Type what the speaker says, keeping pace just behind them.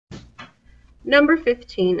Number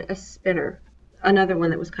 15, a spinner. Another one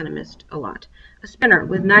that was kind of missed a lot. A spinner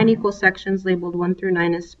with 9 equal sections labeled 1 through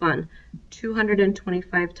 9 is spun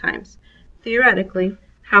 225 times. Theoretically,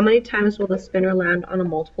 how many times will the spinner land on a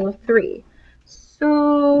multiple of 3?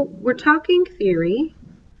 So we're talking theory.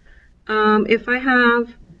 If I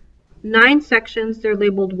have 9 sections, they're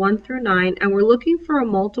labeled 1 through 9, and we're looking for a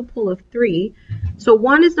multiple of 3. So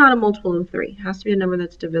 1 is not a multiple of 3. It has to be a number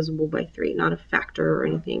that's divisible by 3, not a factor or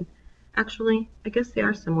anything. Actually, I guess they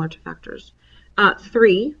are similar to factors.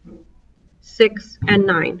 3, 6, and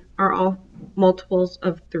 9 are all multiples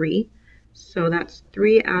of 3. So that's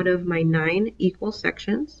 3 out of my 9 equal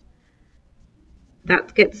sections.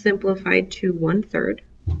 That gets simplified to 1/3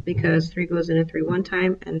 because 3 goes into 3 one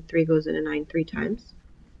time and 3 goes into 9 3 times.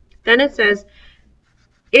 Then it says,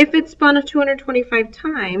 if it's spun 225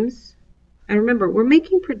 times, and remember, we're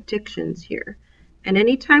making predictions here. And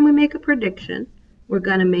anytime we make a prediction, we're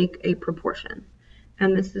going to make a proportion.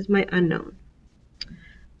 And this is my unknown.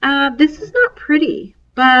 This is not pretty,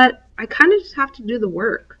 but I kind of just have to do the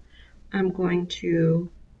work. I'm going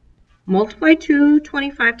to multiply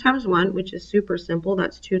 225 times 1, which is super simple.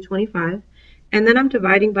 That's 225. And then I'm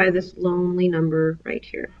dividing by this lonely number right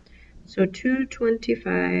here. So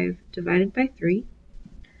 225 divided by 3.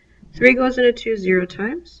 3 goes into 2 0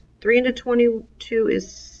 times. 3 into 22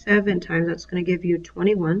 is 7 times. That's going to give you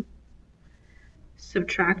 21.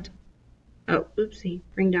 Subtract, oh, oopsie,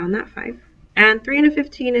 bring down that 5. And 3 into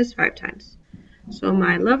 15 is 5 times. So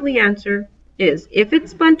my lovely answer is, if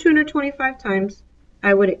it's spun 225 times,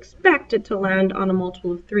 I would expect it to land on a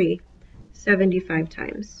multiple of 3, 75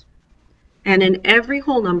 times. And in every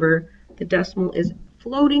whole number, the decimal is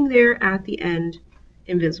floating there at the end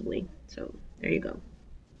invisibly. So there you go.